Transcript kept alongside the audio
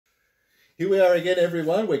Here we are again,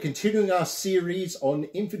 everyone. We're continuing our series on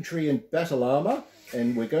infantry and battle armor,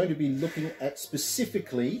 and we're going to be looking at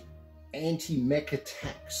specifically anti-mech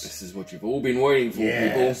attacks. This is what you've all been waiting for,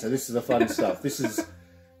 people. So this is the fun stuff. This is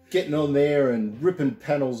getting on there and ripping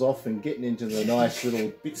panels off and getting into the nice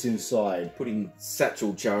little bits inside. Putting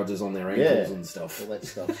satchel charges on their ankles and stuff. All that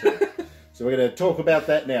stuff. So we're going to talk about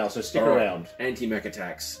that now, so stick around. Anti-mech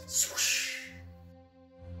attacks. Swoosh.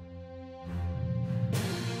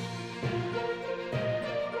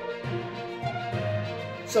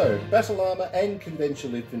 So, battle armor and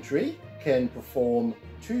conventional infantry can perform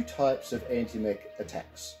two types of anti-mech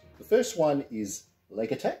attacks. The first one is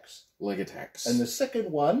leg attacks. Leg attacks. And the second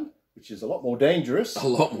one, which is a lot more dangerous. A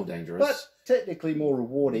lot more dangerous. But technically more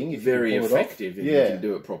rewarding if very you can pull effective it off. if you can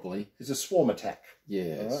do it properly. Is a swarm attack.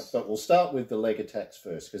 Yes. Right? But we'll start with the leg attacks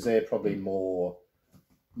first, because they're probably more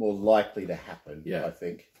likely to happen, I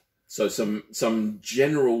think. So some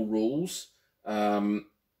general rules.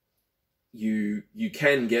 You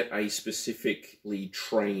can get a specifically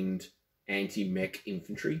trained anti-mech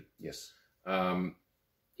infantry. Yes.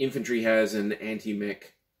 Infantry has an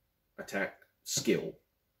anti-mech attack skill.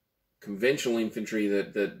 Conventional infantry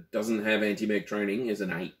that doesn't have anti-mech training is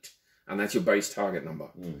an 8, and that's your base target number.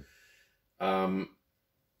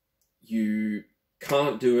 You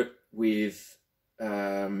can't do it with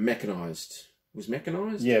mechanized. Was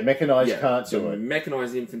mechanized? Yeah, mechanized can't do it.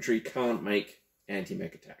 Mechanized infantry can't make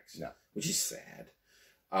anti-mech attacks. No. Which is sad.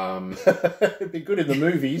 It'd be good in the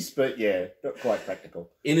movies, but yeah, not quite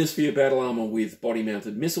practical. Inner sphere battle armor with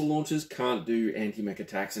body-mounted missile launchers can't do anti-mech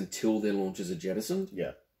attacks until their launchers are jettisoned.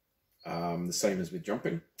 Yeah. The same as with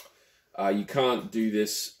jumping. You can't do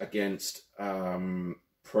this against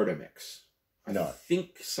proto-mechs. I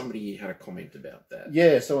think somebody had a comment about that.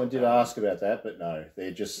 Yeah, someone did ask about that, but no,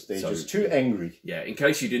 they're just too angry. Yeah, in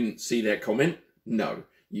case you didn't see that comment, no.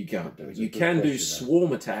 You can't do it. You can do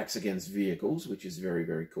swarm attacks against vehicles, which is very,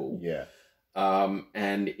 very cool. Yeah.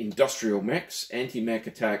 And industrial mechs, anti-mech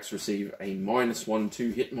attacks receive a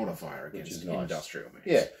 -1/2 hit modifier against industrial mechs.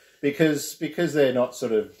 Yeah, because they're not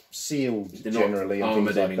sort of sealed they're generally not and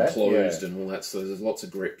armoured things like and that. enclosed and all that. So there's lots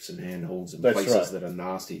of grips and handholds and places that are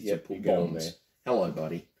nasty to put bombs. Hello,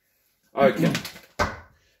 buddy. Okay.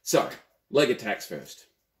 So, leg attacks first.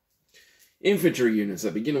 Infantry units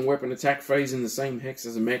that begin a weapon attack phase in the same hex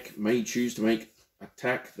as a mech may choose to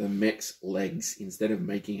attack the mech's legs instead of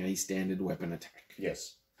making a standard weapon attack.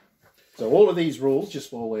 Yes. So all of these rules,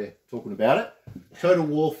 just while we're talking about it, Total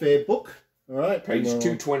Warfare book, all right? Page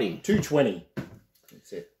 220. 220.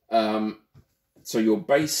 That's it. So your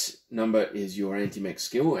base number is your anti-mech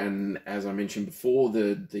skill, and as I mentioned before,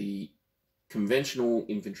 the conventional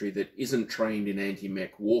infantry that isn't trained in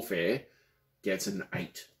anti-mech warfare gets an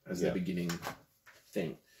 8. As the beginning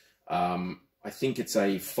thing. I think it's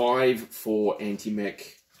a 5 for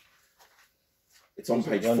anti-mech. It's on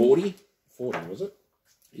page 40. 40, was it?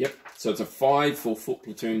 Yep. So it's a 5 for foot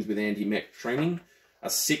platoons with anti-mech training, a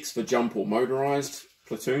 6 for jump or motorized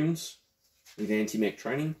platoons with anti-mech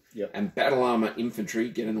training, and battle armor infantry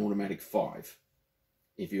get an automatic 5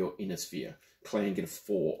 if you're in a sphere. Clan get a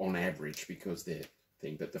 4 on average because they're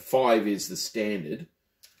thing, but the 5 is the standard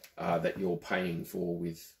that you're paying for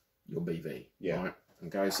with your BV. Yeah. Right?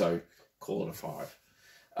 Okay, so call it a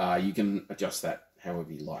 5. You can adjust that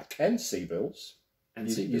however you like. And C-bills. And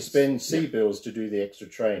you spend C-bills to do the extra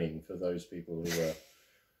training for those people who are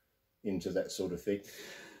into that sort of thing.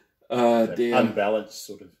 Unbalanced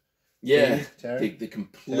sort of thing, the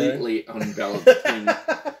completely unbalanced thing,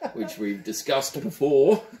 which we've discussed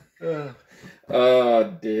before.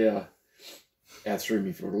 Oh, dear. That threw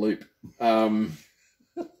me for a loop.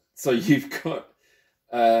 So you've got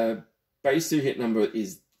base to hit number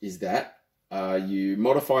is that. You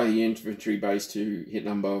modify the infantry base to hit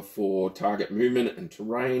number for target movement and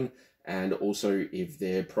terrain, and also if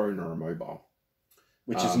they're prone or immobile.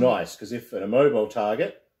 Which is nice, because if an immobile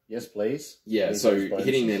target, yes please. Yeah, so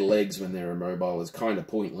hitting their legs when they're immobile is kind of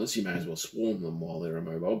pointless. You may as well swarm them while they're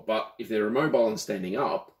immobile. But if they're immobile and standing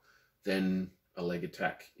up, then a leg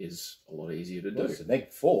attack is a lot easier to do. It's a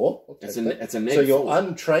neg 4. It's a neg 4. So your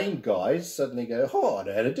untrained guys suddenly go, oh, I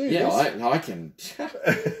know how to do this. Yeah, I can.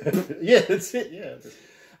 Yeah, that's it, yeah.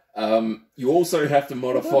 You also have to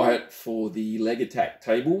modify it for the leg attack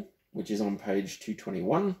table, which is on page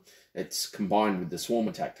 221. It's combined with the swarm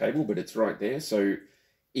attack table, but it's right there. So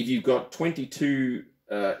if you've got 22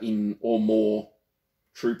 in or more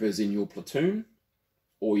troopers in your platoon,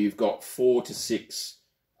 or you've got 4 to 6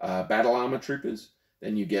 battle armor troopers,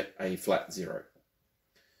 then you get a flat 0.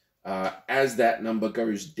 As that number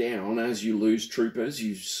goes down, as you lose troopers,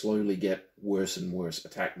 you slowly get worse and worse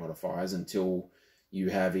attack modifiers until you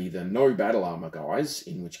have either no battle armor guys,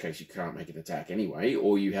 in which case you can't make an attack anyway,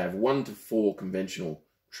 or you have 1 to 4 conventional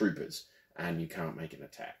troopers, and you can't make an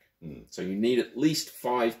attack. So you need at least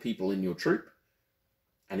 5 people in your troop,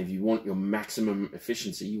 and if you want your maximum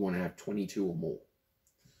efficiency, you want to have 22 or more.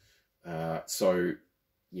 So,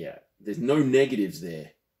 yeah, there's no negatives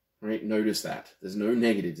there, right? Notice that. There's no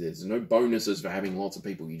negatives there. There's no bonuses for having lots of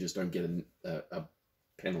people. You just don't get a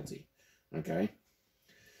penalty, okay?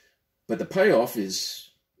 But the payoff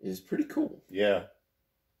is pretty cool. Yeah.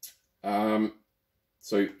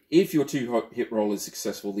 So if your 2-hit roll is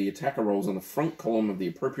successful, the attacker rolls on the front column of the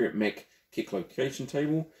appropriate mech kick location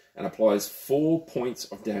table and applies 4 points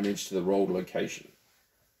of damage to the rolled location.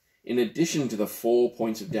 In addition to the 4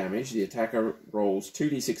 points of damage, the attacker rolls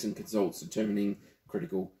 2d6 and consults, determining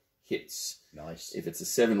critical hits. Nice. If it's a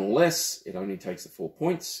 7 or less, it only takes the 4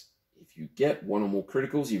 points. If you get 1 or more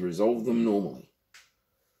criticals, you resolve them normally.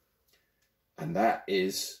 And that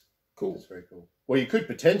is cool. That's very cool. Well, you could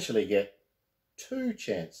potentially get 2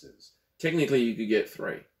 chances. Technically, you could get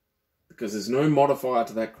 3. Because there's no modifier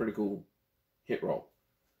to that critical hit roll.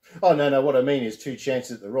 Oh, no. What I mean is 2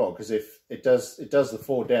 chances at the roll. Because if it does the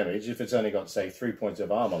 4 damage, if it's only got, say, 3 points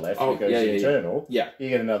of armor left, and it goes internal, you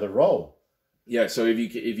get another roll. Yeah, so if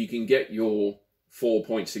you can get your 4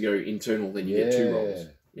 points to go internal, then you get 2 rolls.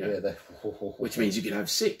 Yeah, which means you can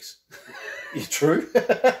have 6. Yeah, true.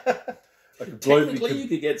 Technically, you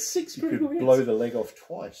could get 6 critical hits. Blow the leg off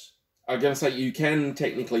twice. I'm going to say you can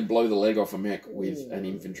technically blow the leg off a mech with an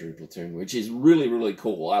infantry platoon, which is really, really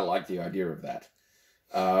cool. I like the idea of that.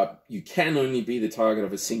 You can only be the target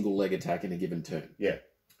of a single leg attack in a given turn. Yeah.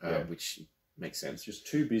 Which makes sense. It's just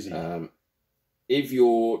too busy. If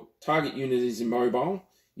your target unit is immobile,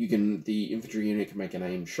 the infantry unit can make an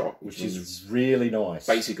aim shot, which is really nice.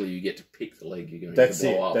 Basically, you get to pick the leg you're going to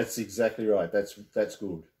blow up. That's exactly right. That's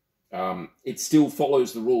good. It still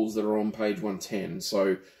follows the rules that are on page 110.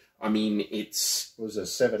 So, I mean, it's... What was it,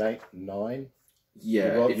 7, 8, 9?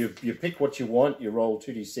 Yeah. You pick what you want, you roll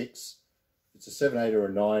 2d6. It's a 7, 8 or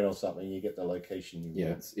a 9 or something, you get the location you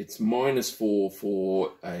want. It's -4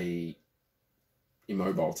 for a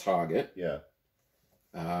immobile target. Yeah.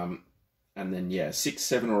 And then, 6,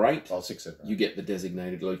 7 or 8. Oh, 6, 7, 8. You get the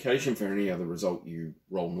designated location for any other result you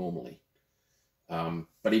roll normally.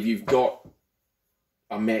 But if you've got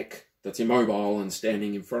a mech that's immobile and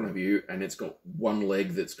standing in front of you, and it's got one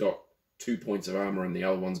leg that's got 2 points of armor and the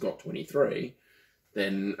other one's got 23,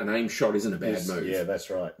 then an aim shot isn't a bad move. Yeah, that's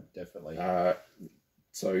right. Definitely.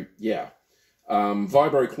 So, yeah.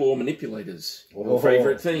 Vibro Claw Manipulators. Your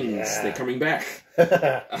favourite things. Yeah. They're coming back.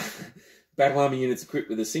 Battle armor units equipped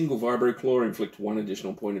with a single Vibro Claw inflict 1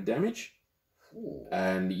 additional point of damage. Ooh.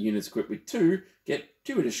 And units equipped with 2 get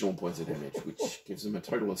 2 additional points of damage, which gives them a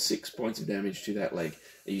total of 6 points of damage to that leg.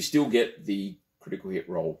 And you still get the critical hit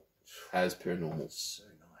roll as per normal. So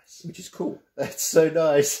nice. Which is cool. That's so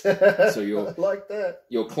nice. So I like that.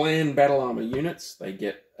 Your clan battle armor units, they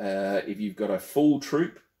get, if you've got a full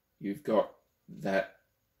troop, you've got that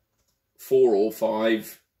 4 or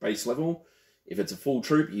 5 base level. If it's a full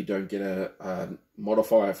troop, you don't get a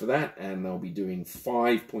modifier for that, and they'll be doing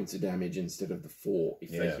 5 points of damage instead of the 4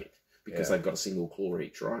 if they hit, because they've got a single claw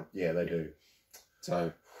each, right? Yeah, they do.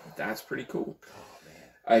 So that's pretty cool. Oh,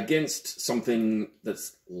 man. Against something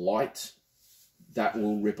that's light, that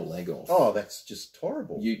will rip a leg off. Oh, that's just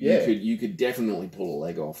horrible. You could definitely pull a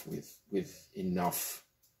leg off with enough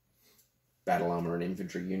battle armor and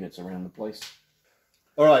infantry units around the place.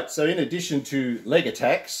 All right, so in addition to leg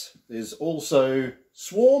attacks, there's also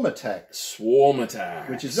swarm attacks. Swarm attacks.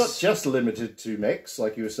 Which is not just limited to mechs,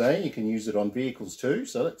 like you were saying. You can use it on vehicles too.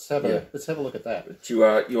 So let's have a look at that. But you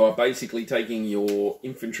are basically taking your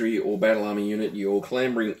infantry or battle armor unit, you're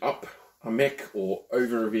clambering up a mech or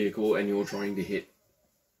over a vehicle, and you're trying to hit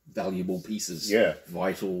valuable pieces. Yeah.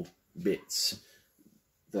 Vital bits.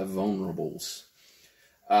 The vulnerables.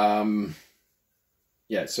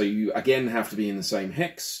 Yeah, so you, again, have to be in the same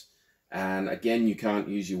hex. And, again, you can't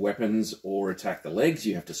use your weapons or attack the legs.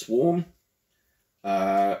 You have to swarm.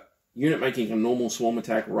 Unit making a normal swarm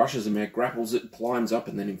attack rushes a mech, grapples it, climbs up,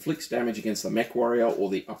 and then inflicts damage against the mech warrior or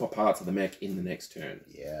the upper parts of the mech in the next turn.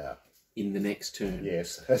 Yeah. In the next turn.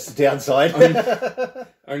 Yes, that's the downside.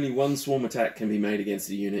 Only one swarm attack can be made against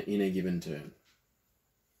a unit in a given turn.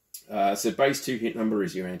 So base 2 hit number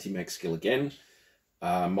is your anti-mech skill again.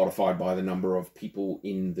 Modified by the number of people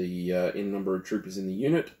in the number of troopers in the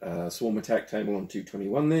unit. Swarm attack table on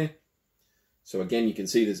 221 there. So again, you can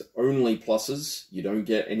see there's only pluses. You don't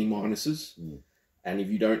get any minuses. And if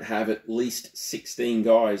you don't have at least 16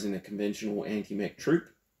 guys in a conventional anti-mech troop,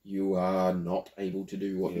 you are not able to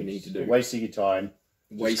do what you need to do. Wasting your time.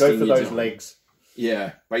 Just go for those legs.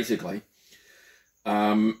 Yeah, basically.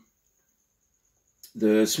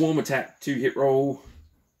 The swarm attack 2-hit roll,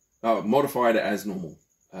 modified as normal.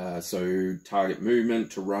 So target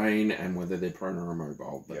movement, terrain, and whether they're prone or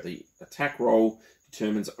immobile. But the attack roll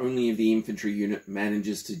determines only if the infantry unit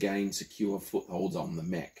manages to gain secure footholds on the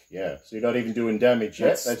mech. Yeah, so you're not even doing damage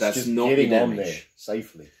yet. That's just not getting the on there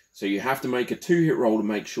safely. So you have to make a 2-hit roll to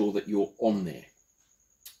make sure that you're on there.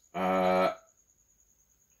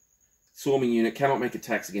 Swarming unit cannot make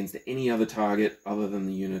attacks against any other target other than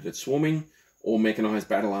the unit it's swarming, or mechanized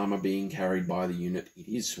battle armor being carried by the unit it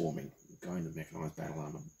is swarming. We're going to mechanized battle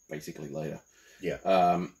armor basically later. Yeah.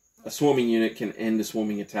 A swarming unit can end a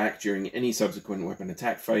swarming attack during any subsequent weapon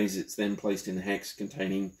attack phase. It's then placed in a hex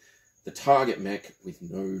containing the target mech with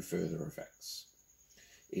no further effects.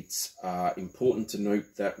 It's important to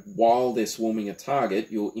note that while they're swarming a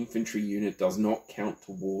target, your infantry unit does not count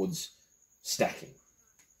towards stacking.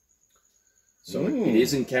 So it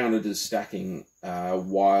isn't counted as stacking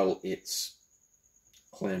while it's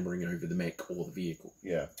clambering over the mech or the vehicle.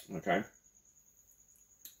 Yeah. Okay.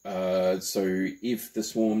 So if the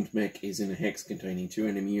swarmed mech is in a hex containing 2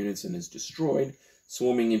 enemy units and is destroyed,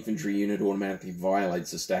 swarming infantry unit automatically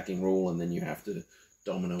violates the stacking rule, and then you have to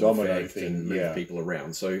domino effect and move people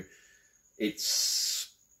around. So it's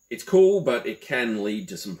cool, but it can lead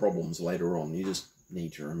to some problems later on. You just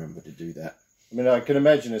need to remember to do that. I mean, I can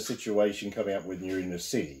imagine a situation coming up when you're in a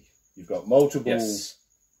city. You've got multiple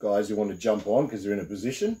guys who want to jump on because they're in a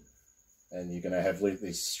position, and you're going to have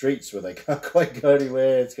these streets where they can't quite go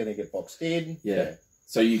anywhere. It's going to get boxed in. Yeah.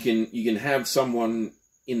 So you can have someone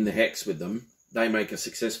in the hex with them. They make a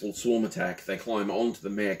successful swarm attack. They climb onto the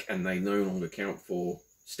mech, and they no longer count for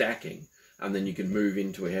stacking. And then you can move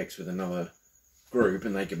into a hex with another group,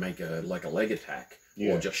 and they can make a leg attack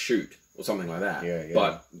or just shoot or something like that. Yeah.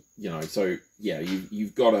 But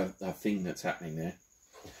you've got a thing that's happening there.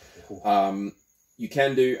 You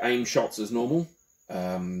can do aim shots as normal.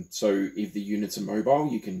 So if the units are mobile,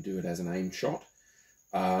 you can do it as an aim shot.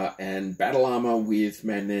 And battle armor with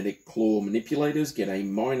magnetic claw manipulators get a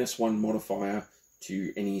 -1 modifier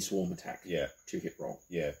to any swarm attack. Yeah. 2-hit roll.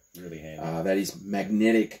 Yeah, really handy. That is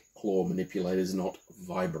magnetic claw manipulators, not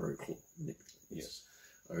vibro claw manipulators. Yes.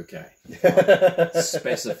 Okay.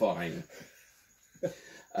 Specifying.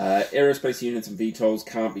 Aerospace units and VTOLs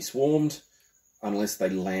can't be swarmed unless they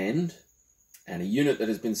land. And a unit that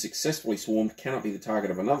has been successfully swarmed cannot be the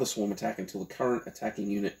target of another swarm attack until the current attacking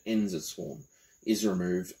unit ends its swarm, is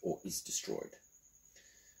removed, or is destroyed.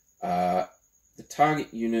 The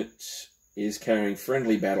target unit is carrying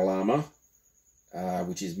friendly battle armor,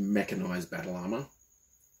 which is mechanized battle armor.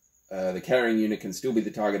 The carrying unit can still be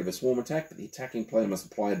the target of a swarm attack, but the attacking player must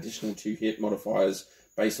apply additional 2-hit modifiers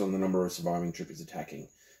based on the number of surviving troopers attacking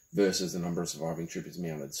versus the number of surviving troopers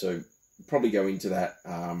mounted. So probably go into that.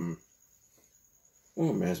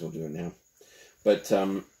 Well, I may as well do it now. But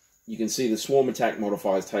you can see the swarm attack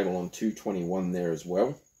modifiers table on 221 there as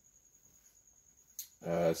well.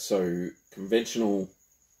 So conventional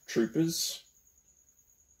troopers,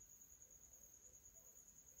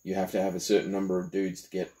 you have to have a certain number of dudes to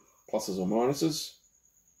get pluses or minuses.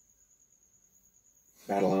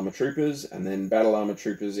 Battle armor troopers, and then battle armor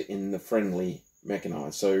troopers in the friendly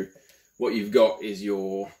mechanized. So what you've got is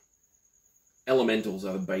your elementals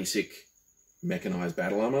are the basic mechanized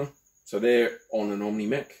battle armor. So they're on an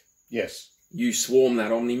Omni-Mech. Yes. You swarm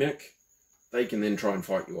that Omni-Mech, they can then try and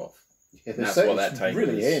fight you off. Yeah, that's what that table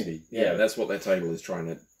really is. Handy. Yeah, that's what that table is trying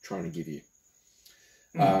to give you.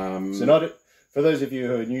 So not for those of you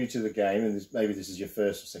who are new to the game, and maybe this is your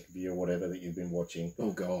first or second video or whatever that you've been watching.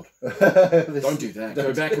 Oh God! Don't do that.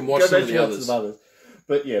 Go back and watch some of the others.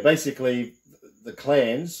 But yeah, basically the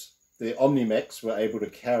clans, the Omni-Mechs were able to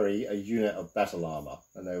carry a unit of battle armor,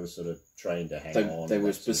 and they were sort of trained to hang on. They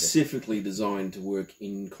were specifically designed to work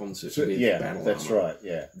in concert with battle that's armor. Right.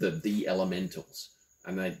 Yeah, the elementals,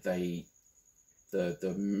 and the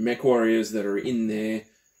mech warriors that are in there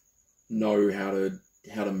know how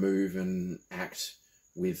to move and act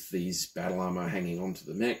with these battle armor hanging onto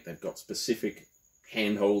the mech. They've got specific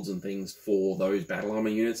handholds and things for those battle armor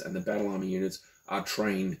units, and the battle armor units are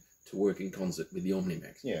trained to work in concert with the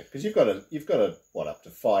Omni-Mechs. Yeah, because you've got up to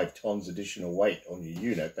 5 tons additional weight on your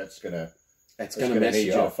unit. That's gonna need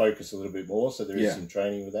you to focus a little bit more. So there is some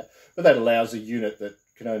training with that, but that allows a unit that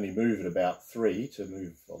can only move at about 3 to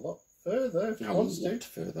move a lot further.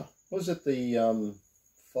 Further. Was it the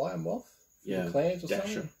Fire Moth? Yeah, clans or Dasher.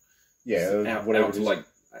 Something? Yeah, out whatever to it is. like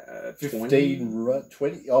 15,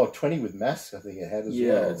 20. Oh, 20 with masks, I think it had as well.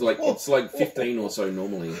 Yeah, it's like 15 or so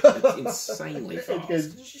normally. It's insanely fast. It goes,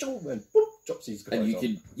 and boop, drops these guys and you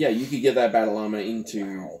could get that battle armor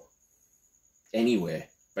into anywhere,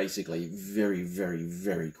 basically, very, very,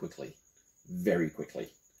 very quickly. Very quickly.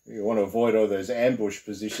 You want to avoid all those ambush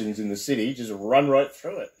positions in the city, just run right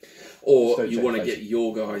through it. Or you want to get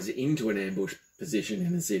your guys into an ambush position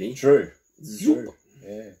in the city. True. Zoop. True.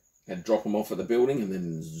 Yeah. And drop them off at the building and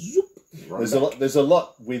then zoop. There's a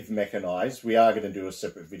lot with mechanised. We are going to do a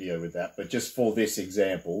separate video with that, but just for this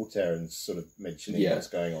example, Tarron's sort of mentioning what's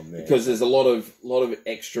going on there. Because there's a lot of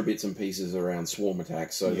extra bits and pieces around swarm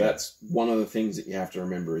attacks. So that's one of the things that you have to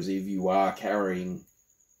remember is if you are carrying,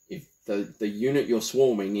 if the unit you're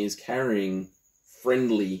swarming is carrying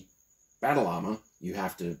friendly battle armor, you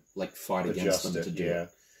have to like fight against them to do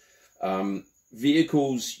it.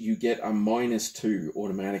 Vehicles you get a -2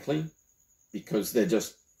 automatically because they're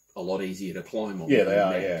just a lot easier to climb on. Yeah, they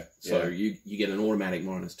are, yeah. So you get an automatic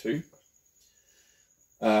 -2.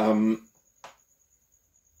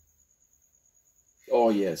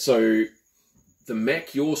 So the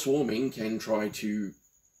mech you're swarming can try to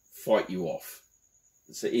fight you off.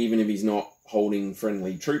 So even if he's not holding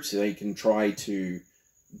friendly troops, they can try to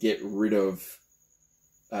get rid of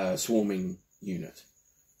a swarming unit.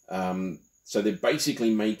 So they're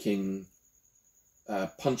basically making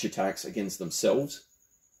punch attacks against themselves.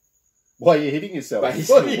 Why are you hitting yourself? Why are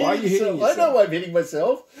you hitting yourself? I know why I'm hitting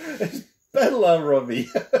myself. There's battle armor on me.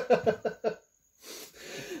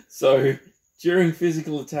 So, during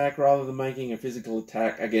physical attack, rather than making a physical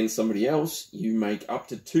attack against somebody else, you make up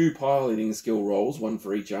to 2 piloting skill rolls, 1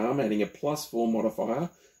 for each arm, adding a +4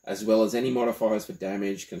 modifier, as well as any modifiers for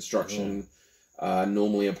damage, construction,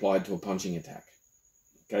 normally applied to a punching attack.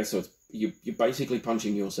 Okay, so you're basically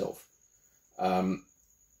punching yourself.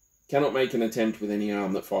 Cannot make an attempt with any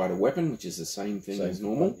arm that fired a weapon, which is the same thing as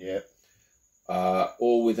normal.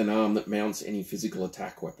 Or with an arm that mounts any physical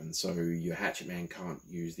attack weapon. So your hatchet man can't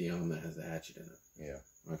use the arm that has the hatchet in it. Yeah.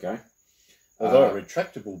 Okay. Although a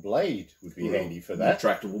retractable blade would be handy for that.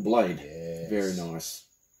 Retractable blade. Yes. Very nice.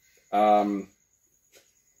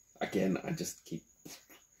 Again, I just keep...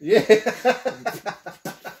 Yeah.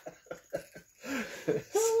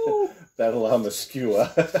 Battle armor skewer.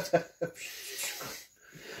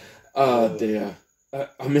 Oh dear.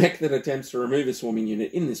 A mech that attempts to remove a swarming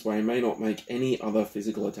unit in this way may not make any other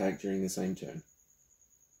physical attack during the same turn.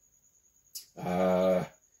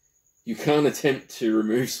 You can't attempt to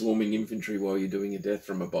remove swarming infantry while you're doing a death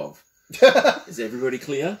from above. Is everybody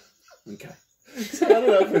clear? Okay. I don't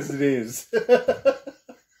know if it is.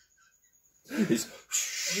 It's...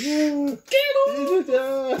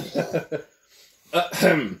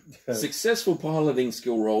 Successful piloting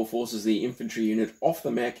skill roll forces the infantry unit off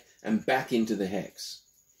the mech and back into the hex.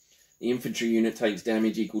 The infantry unit takes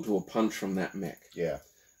damage equal to a punch from that mech. Yeah.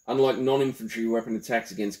 Unlike non-infantry weapon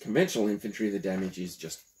attacks against conventional infantry, the damage is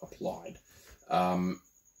just applied.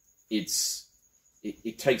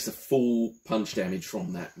 It takes the full punch damage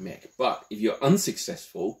from that mech. But if you're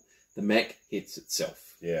unsuccessful, the mech hits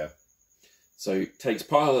itself. Yeah. So it takes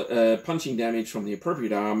punching damage from the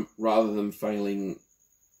appropriate arm rather than falling,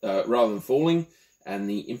 and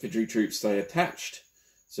the infantry troops stay attached.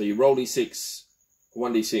 So you roll d6,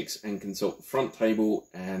 1d6, and consult the front table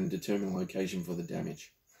and determine the location for the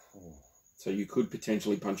damage. Oh. So you could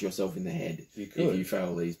potentially punch yourself in the head if you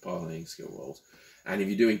fail these piloting skill rolls. And if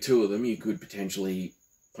you're doing 2 of them, you could potentially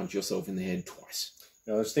punch yourself in the head twice.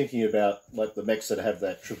 Now, I was thinking about like the mechs that have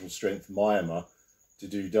that triple strength Myanmar to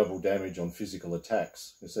do double damage on physical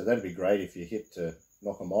attacks. So that'd be great if you hit to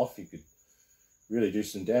knock them off. You could really do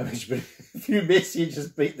some damage, but if you miss, you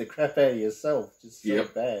just beat the crap out of yourself. Just so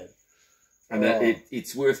bad. And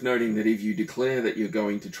it's worth noting that if you declare that you're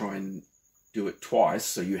going to try and do it twice,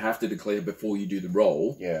 so you have to declare before you do the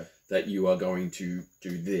roll that you are going to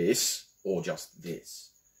do this or just this.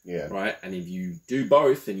 Yeah. Right? And if you do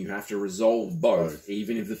both, then you have to resolve both.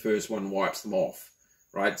 Even if the first one wipes them off.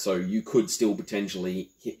 Right? So you could still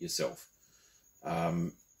potentially hit yourself,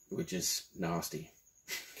 which is nasty.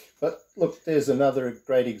 But look, there's another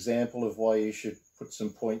great example of why you should put some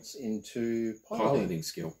points into piloting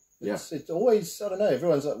skill. It's always, I don't know,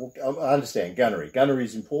 everyone's like, well, I understand gunnery. Gunnery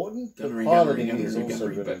is important, but piloting is also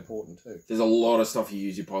really important too. There's a lot of stuff you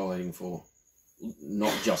use your piloting for,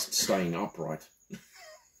 not just staying upright.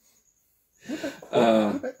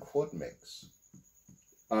 What about quad mechs?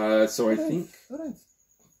 So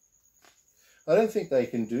I don't think they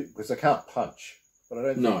can do, because they can't punch. But I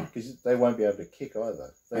don't think, because they won't be able to kick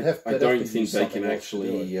either. I don't think they can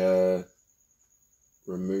actually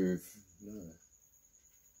remove. No.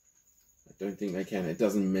 I don't think they can. It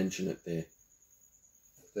doesn't mention it there.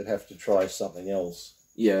 They'd have to try something else.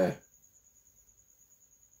 Yeah.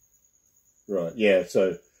 Right, yeah,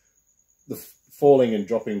 so the falling and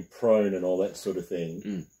dropping prone and all that sort of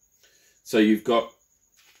thing. So you've got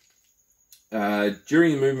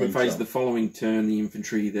during the movement phase, the following turn, the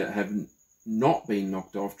infantry that have not been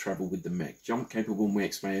knocked off travel with the mech. Jump-capable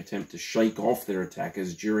mechs may attempt to shake off their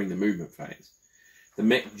attackers during the movement phase. The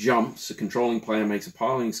mech jumps. A controlling player makes a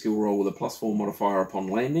piloting skill roll with a +4 modifier upon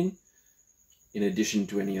landing, in addition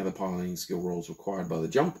to any other piloting skill rolls required by the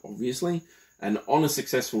jump, obviously. And on a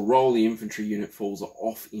successful roll, the infantry unit falls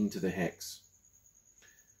off into the hex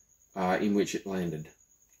in which it landed.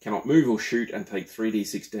 Cannot move or shoot and take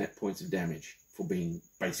 3d6 points of damage for being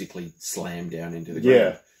basically slammed down into the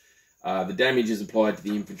ground. Yeah. The damage is applied to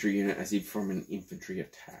the infantry unit as if from an infantry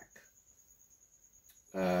attack.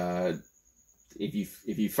 If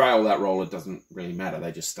you fail that roll, it doesn't really matter.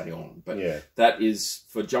 They just stay on. But that is,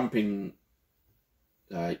 for jumping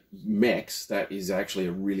mechs, that is actually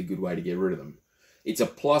a really good way to get rid of them. It's a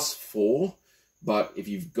 +4, but if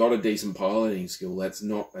you've got a decent piloting skill, that's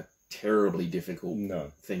not a terribly difficult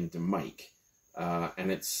thing to make. And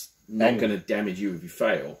it's not going to damage you if you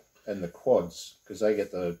fail. And the quads, because they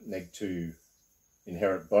get the -2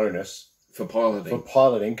 inherent bonus for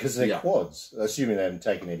piloting, because they're quads, assuming they haven't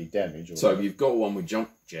taken any damage. So if you've got one with jump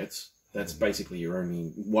jets, that's basically your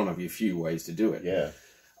only one of your few ways to do it. Yeah,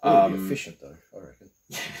 it would be efficient though, I reckon.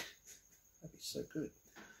 That'd be so good.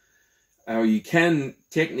 You can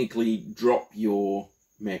technically drop your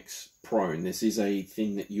mechs prone. This is a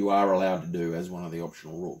thing that you are allowed to do as one of the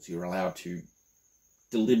optional rules. You're allowed to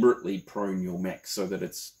deliberately prone your mech so that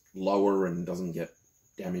it's lower and doesn't get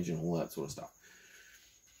damage and all that sort of stuff.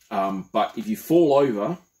 But if you fall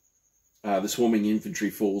over, the swarming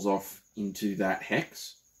infantry falls off into that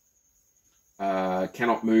hex,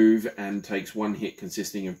 cannot move, and takes 1 hit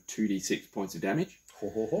consisting of 2d6 points of damage.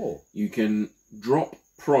 You can drop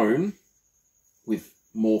prone with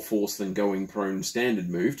more force than going prone standard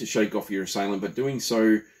move to shake off your assailant, but doing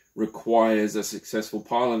so requires a successful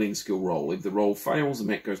piloting skill roll. If the roll fails, the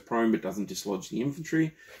mech goes prone but doesn't dislodge the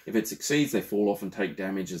infantry. If it succeeds, they fall off and take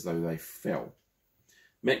damage as though they fell.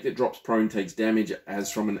 Mech that drops prone takes damage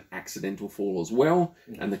as from an accidental fall as well,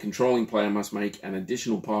 and the controlling player must make an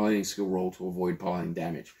additional piloting skill roll to avoid piloting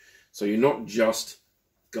damage. So you're not just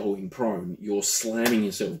going prone, you're slamming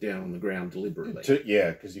yourself down on the ground deliberately.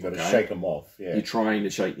 Yeah, because you've got to shake them off. Yeah. You're trying to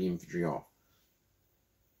shake the infantry off.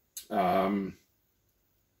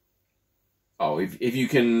 If you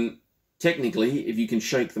can, technically, if you can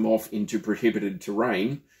shake them off into prohibited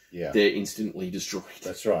terrain, they're instantly destroyed.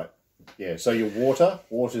 That's right. Yeah, so your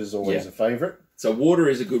water's always a favourite. So water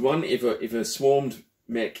is a good one. If a swarmed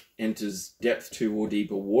mech enters depth 2 or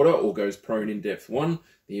deeper water or goes prone in depth 1,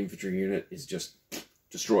 the infantry unit is just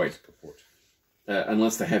destroyed.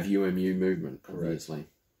 Unless they have UMU movement, obviously.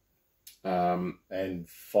 And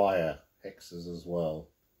fire hexes as well.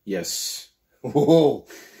 Yes.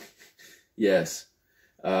 Yes.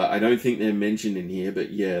 I don't think they're mentioned in here,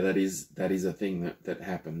 but yeah, that is a thing that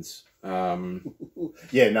happens. Fire's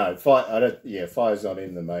not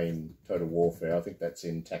in the main Total Warfare. I think that's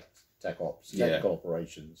in tactical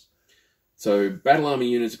operations. So, battle armor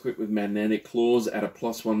units equipped with magnetic claws add a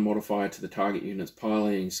 +1 modifier to the target unit's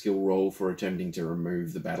piloting skill roll for attempting to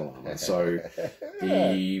remove the battle armor. So,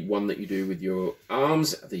 the one that you do with your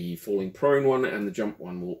arms, the falling prone one, and the jump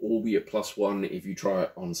one will all be at +1 if you try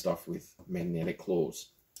it on stuff with magnetic claws.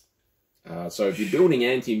 So, if you're building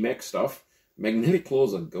anti-mech stuff, magnetic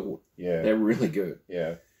claws are good. Yeah. They're really good.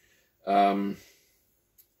 Yeah.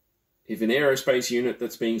 If an aerospace unit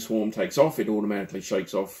that's being swarmed takes off, it automatically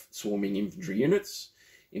shakes off swarming infantry units.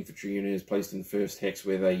 Infantry unit is placed in the first hex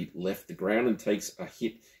where they left the ground and takes a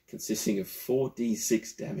hit consisting of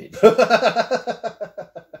 4d6 damage.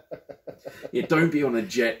 Yeah, don't be on a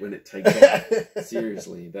jet when it takes off.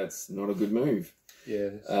 Seriously, that's not a good move. Yeah.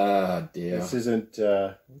 Dear. This isn't,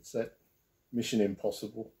 what's that? Mission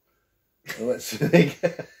Impossible. Well, let's think.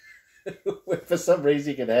 For some reason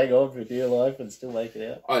you can hang on for dear life and still make it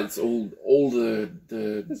out. Oh, it's all the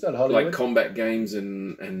it's not Hollywood. Like combat games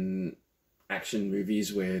and action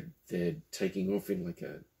movies where they're taking off in like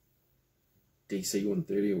a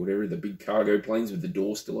DC-130 or whatever, the big cargo planes with the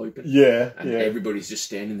door still open. Yeah, and everybody's just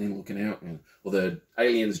standing there looking out. Or the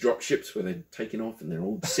aliens drop ships where they're taking off and they're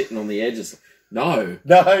all sitting on the edge. It's like, no.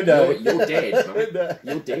 You're dead, mate. No.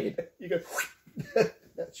 You're dead. You go.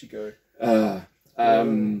 Out you go.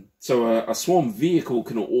 So a swarm vehicle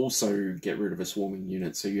can also get rid of a swarming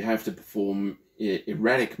unit, so you have to perform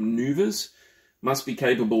erratic maneuvers, must be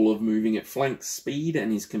capable of moving at flank speed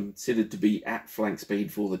and is considered to be at flank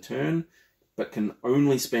speed for the turn, but can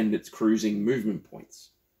only spend its cruising movement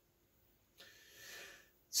points.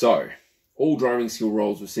 So, All driving skill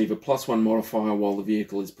rolls receive a +1 modifier while the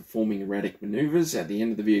vehicle is performing erratic maneuvers. At the end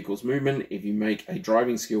of the vehicle's movement, if you make a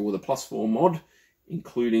driving skill with a +4 mod,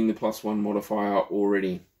 including the +1 modifier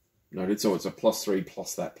already noted, so it's a +3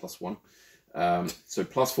 plus that +1. So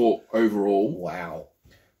 +4 overall. Wow.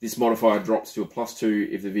 This modifier drops to a +2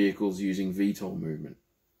 if the vehicle's using VTOL movement.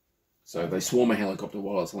 So if they swarm a helicopter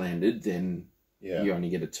while it's landed, then you only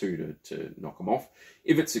get a 2 to knock them off.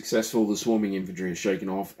 If it's successful, the swarming infantry is shaken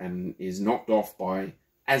off and is knocked off by,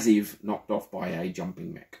 as if knocked off by a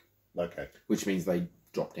jumping mech. Okay. Which means they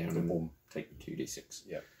drop down and take the 2d6.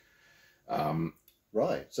 Yeah.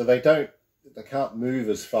 Right. So they can't move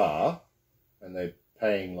as far, and they're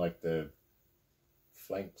paying like the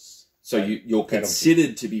flanks. So you're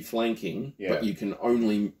considered to be flanking, but you can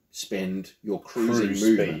only spend your cruising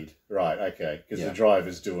movement. Speed. Right, okay. Because the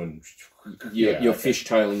driver's doing... You're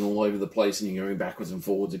fishtailing all over the place, and you're going backwards and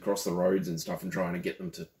forwards across the roads and stuff and trying to get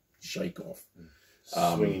them to shake off.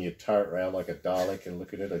 Swinging your turret around like a Dalek and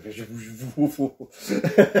looking at it.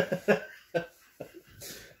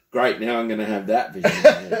 Great, now I'm going to have that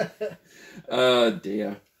vision. Oh,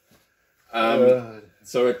 dear.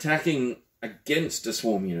 So attacking against a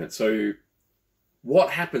swarm unit. So what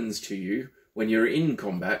happens to you when you're in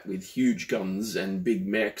combat with huge guns and big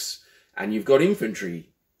mechs and you've got infantry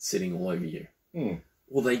sitting all over you?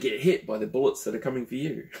 Well, they get hit by the bullets that are coming for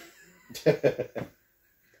you.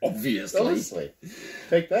 Obviously. Honestly.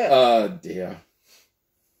 Take that. Oh, dear.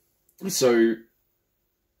 So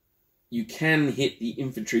you can hit the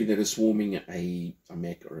infantry that are swarming a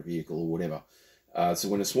mech or a vehicle or whatever. So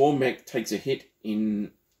when a swarm mech takes a hit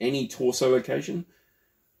in any torso location,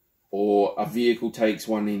 or a vehicle takes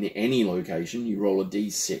one in any location, you roll a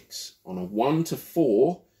d6. On a 1 to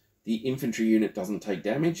 4, the infantry unit doesn't take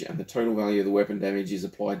damage, and the total value of the weapon damage is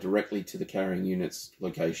applied directly to the carrying unit's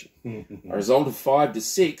location. A result of 5 to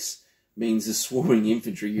 6 means the swarming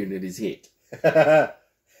infantry unit is hit. The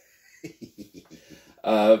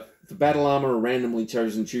battle armor, a randomly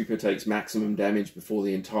chosen trooper takes maximum damage before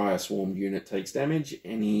the entire swarmed unit takes damage.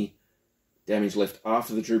 Any damage left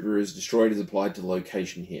after the trooper is destroyed is applied to the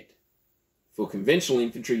location hit. For conventional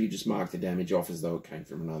infantry, you just mark the damage off as though it came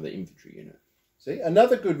from another infantry unit. See,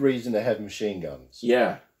 another good reason to have machine guns.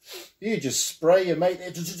 Yeah. You just spray your mate.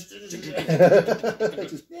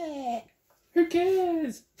 Who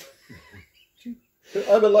cares?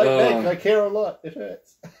 I'm a light mech. I care a lot. It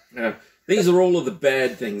hurts. These are all of the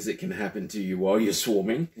bad things that can happen to you while you're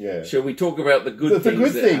swarming. Yeah. Shall we talk about the good things? The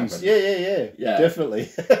good things. Happen? Yeah. Definitely.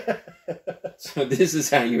 So this is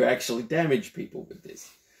how you actually damage people with this.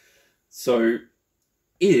 So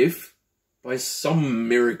if by some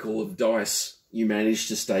miracle of dice you manage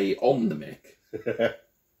to stay on the mech,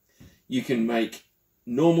 you can make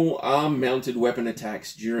normal arm-mounted weapon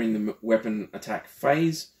attacks during the weapon attack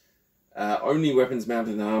phase. Only weapons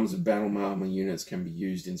mounted in arms of battle armor units can be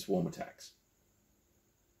used in swarm attacks.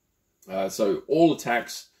 So all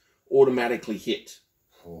attacks automatically hit.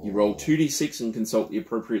 You roll 2d6 and consult the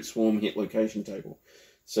appropriate swarm hit location table.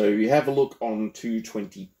 So you have a look on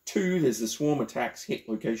 222, there's the swarm attacks hit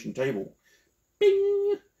location table.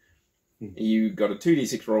 Bing! You got a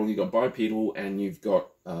 2d6 roll, you've got bipedal, and you've got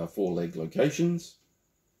 4-leg locations.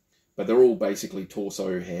 But they're all basically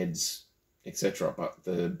torso, heads, etc. But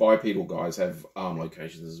the bipedal guys have arm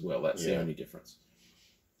locations as well. That's the only difference.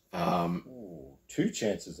 2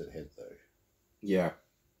 chances at head, though. Yeah.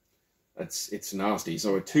 It's nasty.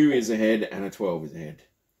 So a 2 is a head and a 12 is a head.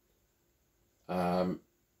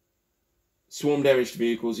 Swarm damage to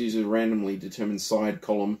vehicles uses a randomly determined side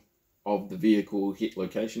column of the vehicle hit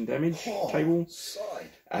location damage table. Side.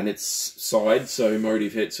 And it's side, so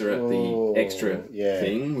motive hits are at the extra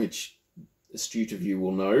thing, which astute of you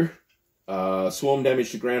will know. Swarm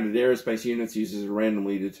damage to grounded aerospace units uses a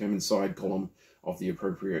randomly determined side column of the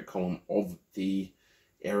appropriate column of the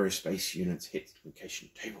aerospace unit's hit location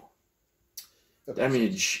table.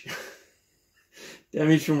 Damage.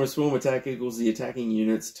 Damage from a swarm attack equals the attacking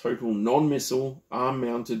unit's total non-missile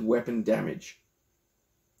arm-mounted weapon damage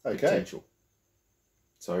potential.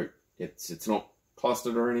 So it's not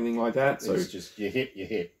clustered or anything like that. So it's just you hit.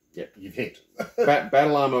 Yep. You've hit.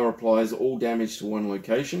 Battle armor applies all damage to one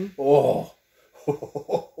location.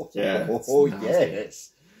 Yeah.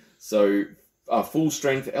 Yes. So a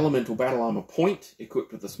full-strength elemental battle armor point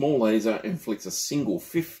equipped with a small laser inflicts a single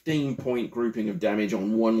 15-point grouping of damage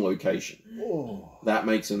on one location. That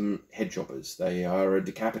makes them head choppers. They are a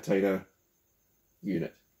decapitator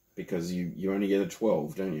unit because you only get a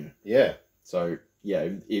 12, don't you? Yeah. So yeah,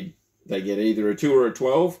 if they get either a 2 or a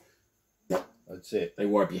 12, that's it. They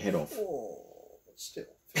wipe your head off. But still,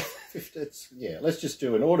 let's just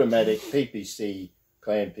do an automatic PPC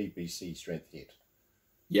clan PPC strength hit.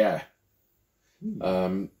 Yeah.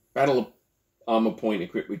 Battle armor point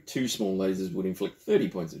equipped with 2 small lasers would inflict 30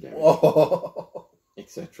 points of damage,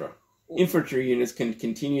 etc. Infantry units can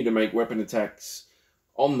continue to make weapon attacks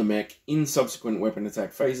on the mech in subsequent weapon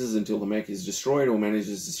attack phases until the mech is destroyed or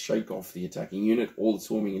manages to shake off the attacking unit, or the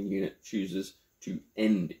swarming unit chooses to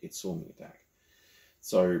end its swarming attack.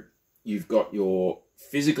 So you've got your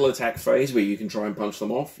physical attack phase where you can try and punch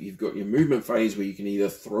them off. You've got your movement phase where you can either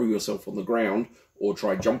throw yourself on the ground or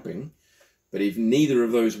try jumping. But if neither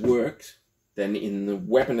of those works, then in the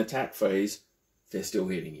weapon attack phase, they're still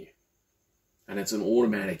hitting you. And it's an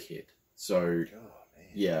automatic hit. So,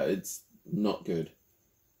 yeah, it's not good.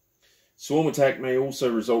 Swarm attack may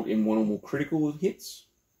also result in 1 or more critical hits.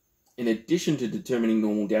 In addition to determining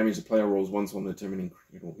normal damage, the player rolls once on determining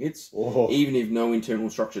critical hits, even if no internal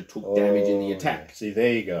structure took damage in the attack. Yeah. See,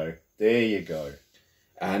 there you go. There you go.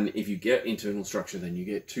 And if you get internal structure, then you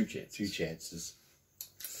get 2 chances. 2 chances.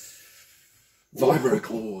 Vibro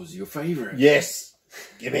claws, your favourite. Yes.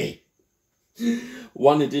 Gimme.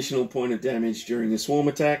 1 additional point of damage during the swarm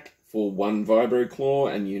attack for 1 vibro claw,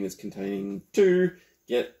 and units containing 2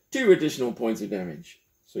 get 2 additional points of damage.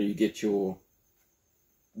 So you get your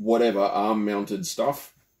whatever arm-mounted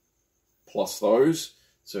stuff plus those.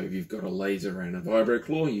 So if you've got a laser and a vibro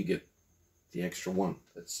claw, you get the extra 1.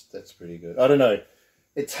 That's pretty good. I don't know.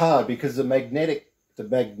 It's hard because the magnetic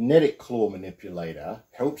claw manipulator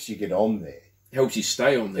helps you get on there. Helps you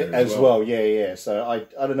stay on there as well. Yeah. So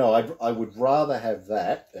I don't know. I would rather have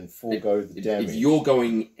that than forego the damage. If you're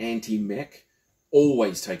going anti-mech,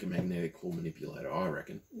 always take a magnetic claw manipulator, I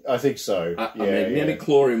reckon. I think so. A magnetic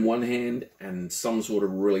claw in one hand and some sort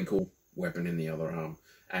of really cool weapon in the other arm,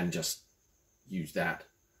 and just use that.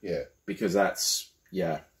 Yeah. Because that's,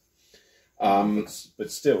 but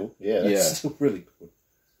still, that's still really good.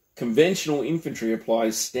 Conventional infantry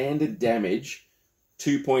applies standard damage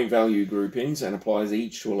 2-point value groupings and applies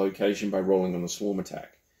each to a location by rolling on a swarm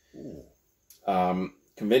attack.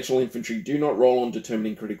 Conventional infantry do not roll on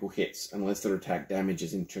determining critical hits unless their attack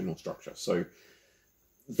damages internal structure. So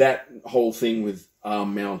that whole thing with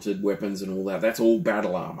arm-mounted weapons and all that, that's all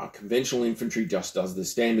battle armor. Conventional infantry just does the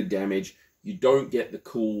standard damage. You don't get the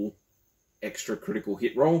cool extra critical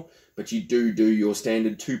hit roll, but you do your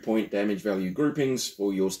standard 2-point damage value groupings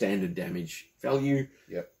for your standard damage value.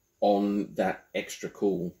 Yep. On that extra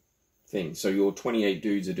cool thing. So your 28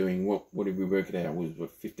 dudes are doing, what did we work it out? Was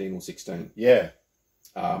what, 15 or 16? Yeah.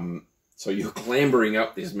 So you're clambering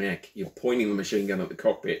up this mech, you're pointing the machine gun at the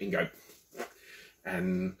cockpit and go,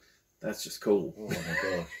 and that's just cool. Oh my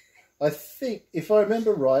gosh. I think, if I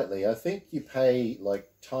remember rightly, I think you pay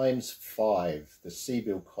like ×5 the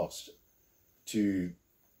CBIL cost to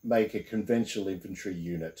make a conventional infantry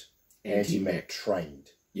unit anti-mech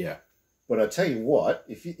trained. Yeah. But I tell you what,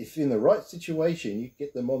 if you're in the right situation, you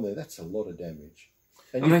get them on there, that's a lot of damage.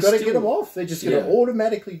 And you've got to get them off. They're just going to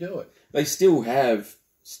automatically do it. They still have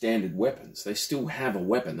standard weapons. They still have a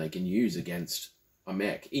weapon they can use against a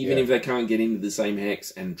mech. Even if they can't get into the same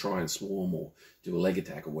hex and try and swarm or do a leg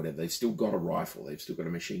attack or whatever, they've still got a rifle. They've still got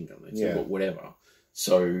a machine gun. They've still got whatever.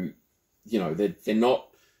 So, they're not...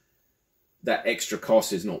 That extra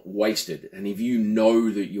cost is not wasted. And if you know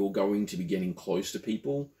that you're going to be getting close to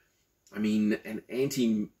people... I mean, an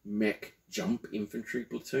anti-mech jump infantry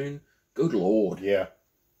platoon? Good Lord. Yeah.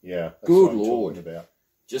 That's good what I'm Lord. talking about.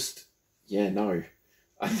 Just, no.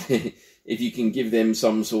 If you can give them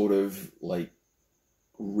some sort of, like,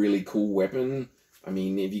 really cool weapon, I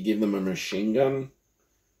mean, if you give them a machine gun,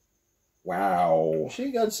 wow.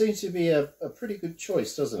 Machine gun seems to be a pretty good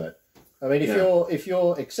choice, doesn't it? I mean, if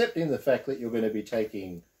you're accepting the fact that you're going to be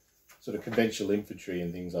taking sort of conventional infantry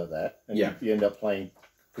and things like that, and you end up playing...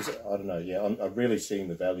 Because, I don't know, I'm really seeing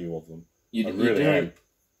the value of them. You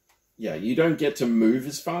don't get to move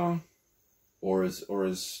as far or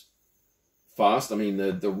as fast. I mean,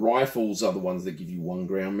 the rifles are the ones that give you 1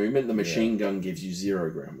 ground movement. The machine gun gives you 0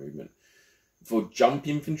 ground movement. For jump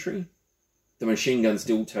infantry, the machine gun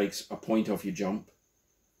still takes a point off your jump,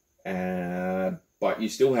 but you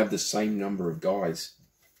still have the same number of guys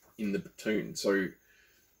in the platoon. So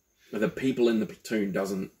the people in the platoon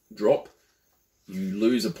doesn't drop. You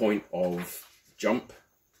lose a point of jump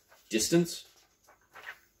distance,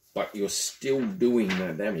 but you're still doing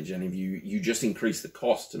that damage. And if you just increase the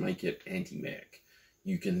cost to make it anti-mech,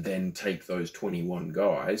 you can then take those 21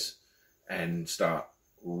 guys and start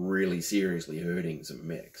really seriously hurting some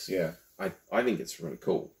mechs. Yeah. I think it's really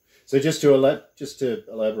cool. So just to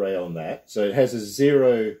elaborate on that, so it has a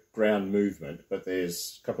 0 ground movement, but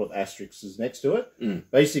there's a couple of asterisks next to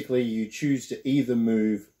it. Basically, you choose to either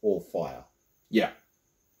move or fire. Yeah.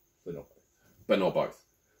 but not both.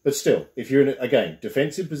 But still, if you're in, again,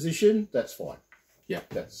 defensive position, that's fine. Yeah.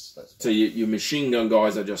 That's fine. So your machine gun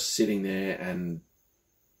guys are just sitting there and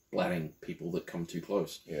blatting people that come too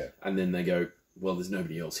close. Yeah. And then they go, well, there's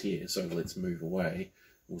nobody else here, so let's move away.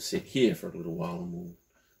 We'll sit here for a little while and we'll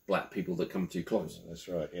blat people that come too close. That's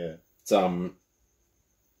right, yeah. It's,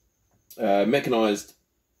 mechanized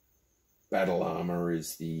battle armor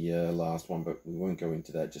is the last one, but we won't go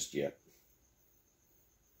into that just yet.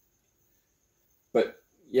 But,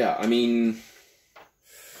 yeah, I mean,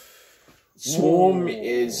 Swarm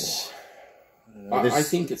is... I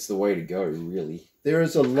think it's the way to go, really. There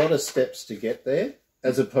is a lot of steps to get there,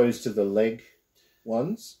 as opposed to the leg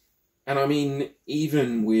ones. And I mean,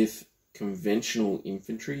 even with conventional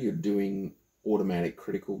infantry, you're doing automatic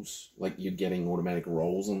criticals, like you're getting automatic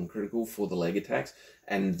rolls on critical for the leg attacks,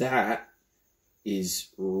 and that is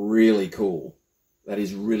really cool. That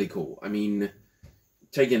is really cool. I mean,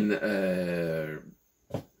 taking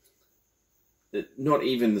not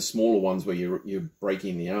even the smaller ones where you're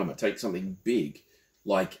breaking the armor. Take something big,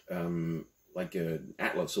 like an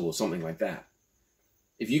Atlas or something like that.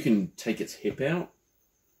 If you can take its hip out,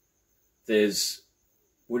 there's,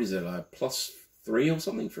 what is it, a +3 or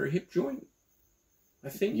something for a hip joint, I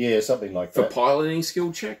think? Yeah, something like that. For piloting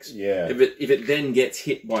skill checks? Yeah. If it then gets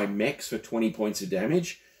hit by mechs for 20 points of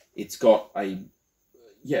damage, it's got a...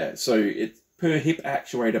 Yeah, so it per hip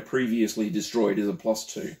actuator previously destroyed is a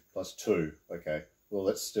 +2. +2, okay. Well,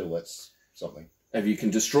 that's something. If you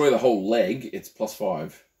can destroy the whole leg, it's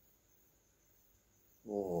 +5.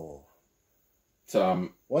 Oh. So,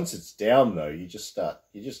 once it's down, though, you just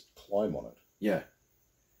climb on it. Yeah.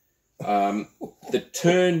 The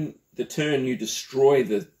turn you destroy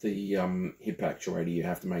the hip actuator, you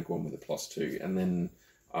have to make one with a +2, and then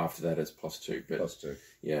after that it's +2. But +2.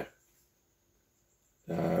 Yeah.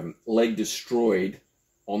 Leg destroyed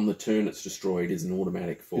on the turn it's destroyed is an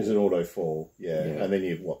automatic fall. Is an auto fall, yeah. And then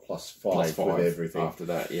you have what, +5 with everything after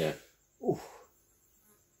that, yeah. Oof.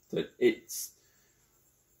 So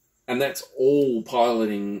and that's all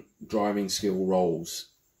piloting driving skill rolls.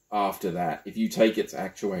 After that, if you take its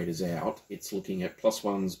actuators out, it's looking at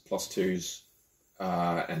 +1s, +2s,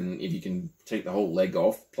 and if you can take the whole leg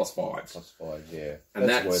off, +5s. +5, yeah. And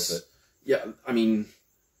that's worth it. Yeah, I mean,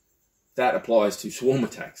 that applies to swarm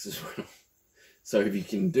attacks as well. So if you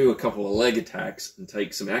can do a couple of leg attacks and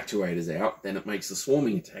take some actuators out, then it makes the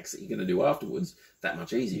swarming attacks that you're going to do afterwards that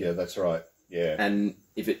much easier. Yeah, that's right. Yeah. And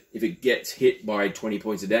if it gets hit by 20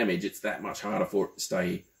 points of damage, it's that much harder for it to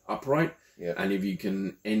stay upright. Yeah. And if you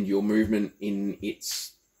can end your movement in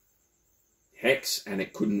its hex and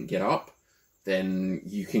it couldn't get up, then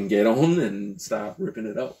you can get on and start ripping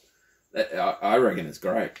it up. I reckon it's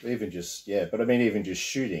great. Even just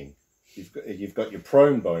shooting, you've got your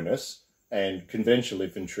prone bonus, and conventional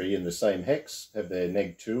infantry in the same hex have their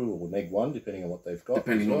 -2 or -1, depending on what they've got.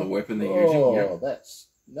 Depending on the weapon they're using. Oh, that's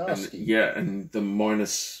nasty. And the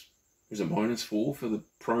 -4 for the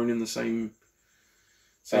prone in the same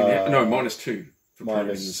no, -2 for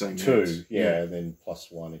prone in the same -2, hex. yeah, and then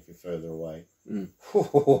 +1 if you're further away.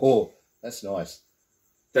 That's nice.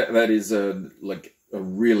 That is a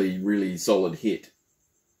really, really solid hit.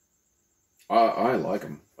 I like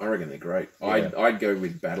them. I reckon they're great. Yeah. I'd go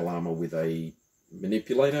with battle armor with a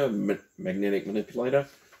manipulator, magnetic manipulator,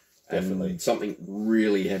 Definitely. and something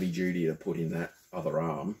really heavy duty to put in that other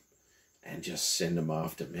arm, and just send them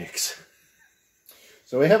after mechs.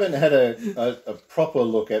 So we haven't had a proper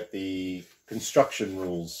look at the construction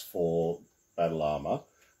rules for battle armor.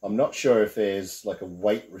 I'm not sure if there's like a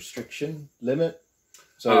weight restriction limit.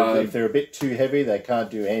 So if they're a bit too heavy, they can't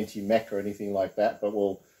do anti-mech or anything like that. But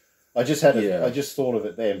I just thought of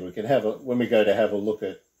it then. We can when we go to have a look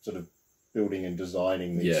at sort of building and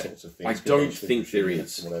designing these sorts of things. I don't think there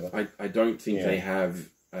is. I don't think they have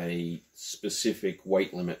a specific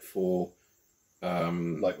weight limit for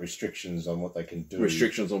like restrictions on what they can do.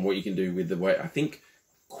 Restrictions on what you can do with the weight. I think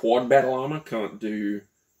quad battle armor can't do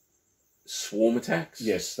swarm attacks.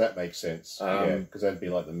 Yes, that makes sense. Because that'd be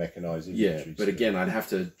like the mechanized infantry. Yeah, but again, I'd have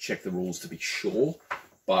to check the rules to be sure.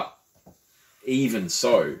 But even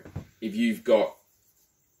so, if you've got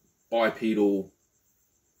bipedal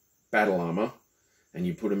battle armor and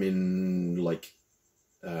you put them in like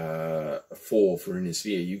 4 for inner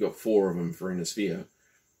sphere, you've got 4 of them for inner sphere,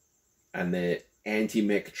 and they're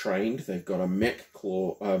anti-mech trained. They've got a mech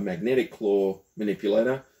claw, magnetic claw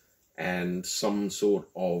manipulator, and some sort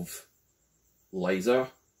of laser.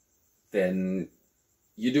 Then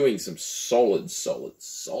you're doing some solid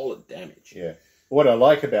damage. Yeah. What I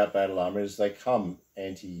like about battle armor is they come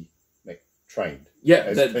anti-mech trained. Yeah,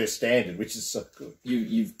 as their standard, which is so good.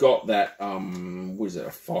 You've got that. What is it?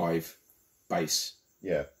 A 5 base.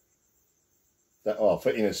 Yeah. For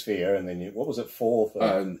inner sphere, and then what was it, 4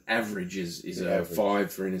 for? Average is a average.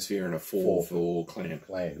 5 for inner sphere and a 4 for clan.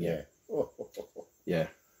 Clan, yeah. Yeah.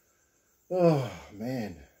 Oh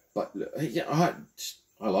man. But yeah,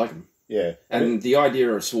 I like them. Yeah. And the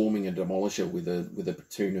idea of swarming a demolisher with a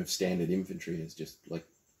platoon of standard infantry is just like,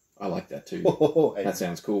 I like that too. That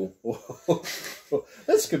sounds cool.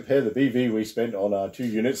 Let's compare the BV we spent on our 2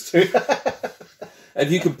 units too.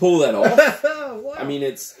 If you can pull that off. Wow. I mean,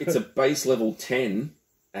 it's a base level 10,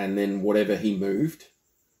 and then whatever he moved,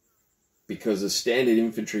 because a standard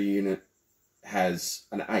infantry unit has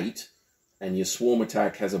an 8, and your swarm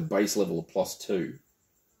attack has a base level of +2,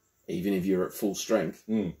 even if you're at full strength.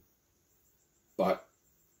 But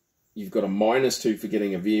you've got a -2 for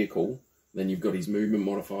getting a vehicle, then you've got his movement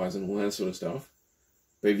modifiers and all that sort of stuff.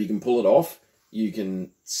 But if you can pull it off, you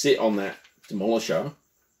can sit on that demolisher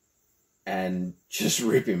and just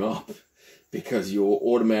rip him up, because you're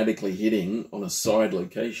automatically hitting on a side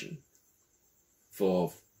location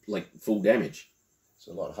for like full damage. It's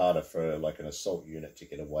a lot harder for like an assault unit to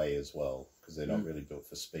get away as well, because they're not really built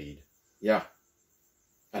for speed. Yeah,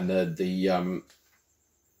 and the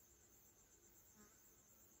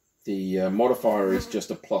modifier is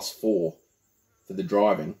just a +4 for the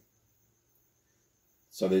driving,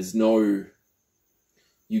 so there's no.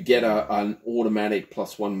 You get an automatic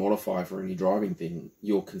 +1 modifier for any driving thing.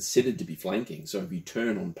 You're considered to be flanking, so if you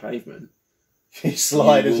turn on pavement, you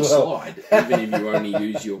slide as well. Slide, even if you only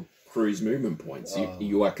use your cruise movement points.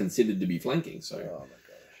 You are considered to be flanking. So oh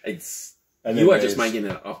my gosh. You are just making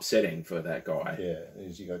it upsetting for that guy. Yeah,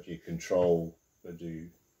 and you got your control to do,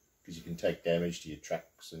 because you can take damage to your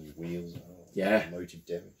tracks and your wheels. Yeah, motive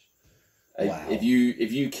damage. Wow. If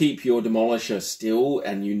you keep your demolisher still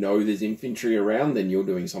and you know there's infantry around, then you're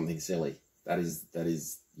doing something silly. That is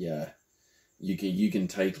yeah. You can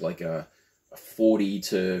take like a 40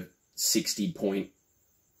 to 60 point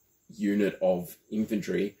unit of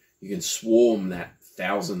infantry. You can swarm that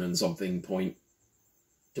 1,000 and something point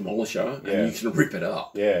demolisher, and you can rip it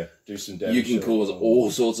up. Yeah, do some damage. You can cause all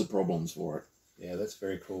sorts of problems for it. Yeah, that's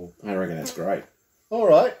very cool. I reckon that's great. All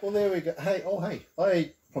right, well there we go. Hey,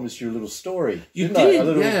 I promised you a little story. You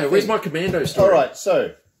did, yeah. Where's my commando story? All right,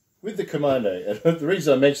 so with the commando, and the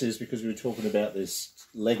reason I mentioned this is because we were talking about this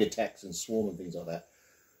leg attacks and swarm and things like that.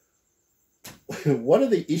 One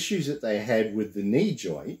of the issues that they had with the knee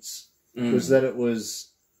joints was that it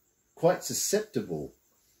was quite susceptible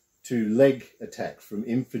to leg attack from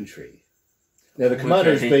infantry. Now the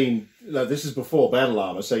commando's been, this is before battle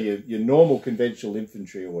armor, so your normal conventional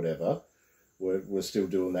infantry or whatever were still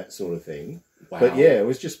doing that sort of thing. Wow. But yeah, it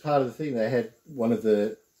was just part of the thing. They had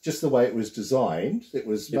just the way it was designed, it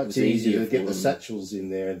was much easier to get the satchels in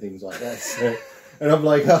there and things like that. So, and I'm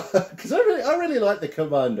like, because I really like the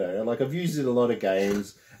commando. Like, I've used it in a lot of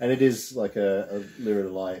games, and it is like a Lyra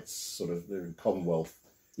Alliance sort of Commonwealth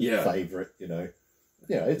favourite, you know.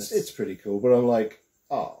 Yeah, it's pretty cool. But I'm like,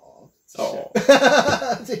 I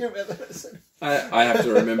have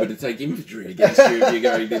to remember to take infantry against you if you're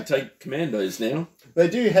going to take commandos now. They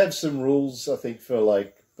do have some rules, I think, for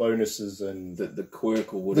like bonuses and the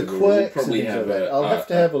quirk or whatever. The quirks probably have I'll have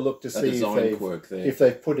to have a look to see if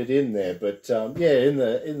they've put it in there. But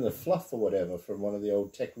in the fluff or whatever from one of the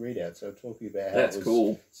old tech readouts, they were talking about how that's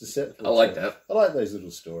cool. Susceptible. I like that. I like those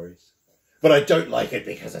little stories, but I don't like it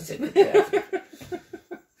because it's in the chat.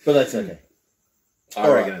 But that's okay.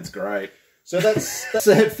 I reckon it's great. So that's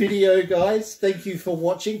that video, guys. Thank you for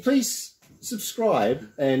watching. Please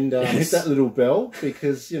subscribe and hit that little bell,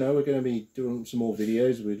 because, you know, we're going to be doing some more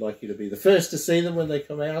videos. We'd like you to be the first to see them when they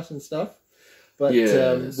come out and stuff. But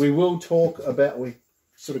we will talk about, we're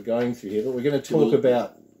sort of going through here, but we're going to talk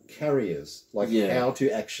about carriers, like how to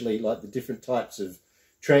actually, like the different types of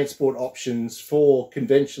transport options for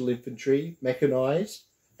conventional infantry, mechanized,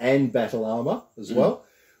 and battle armor as well.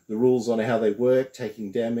 The rules on how they work,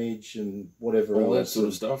 taking damage and whatever else. All that sort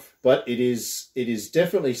of stuff. But it is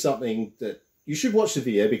definitely something that you should watch the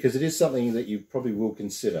video, because it is something that you probably will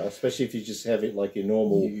consider, especially if you just have it like your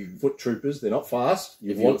normal foot troopers. They're not fast.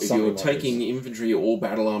 If you're taking infantry or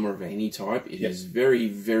battle armor of any type, it is very,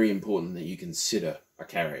 very important that you consider a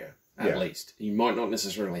carrier, at least. You might not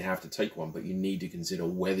necessarily have to take one, but you need to consider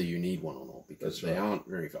whether you need one or not, because they aren't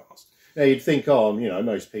very fast. Now, you'd think,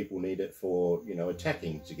 most people need it for,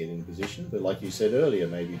 attacking to get in position. But like you said earlier,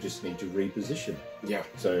 maybe you just need to reposition. Yeah.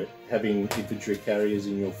 So having infantry carriers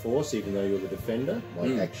in your force, even though you're the defender,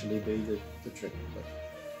 might actually be the trick. But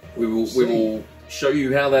we will show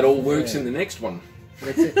you how that all works in the next one.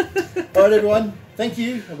 That's it. All right, everyone. Thank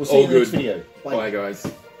you. And we'll see you in the next video. Bye, guys.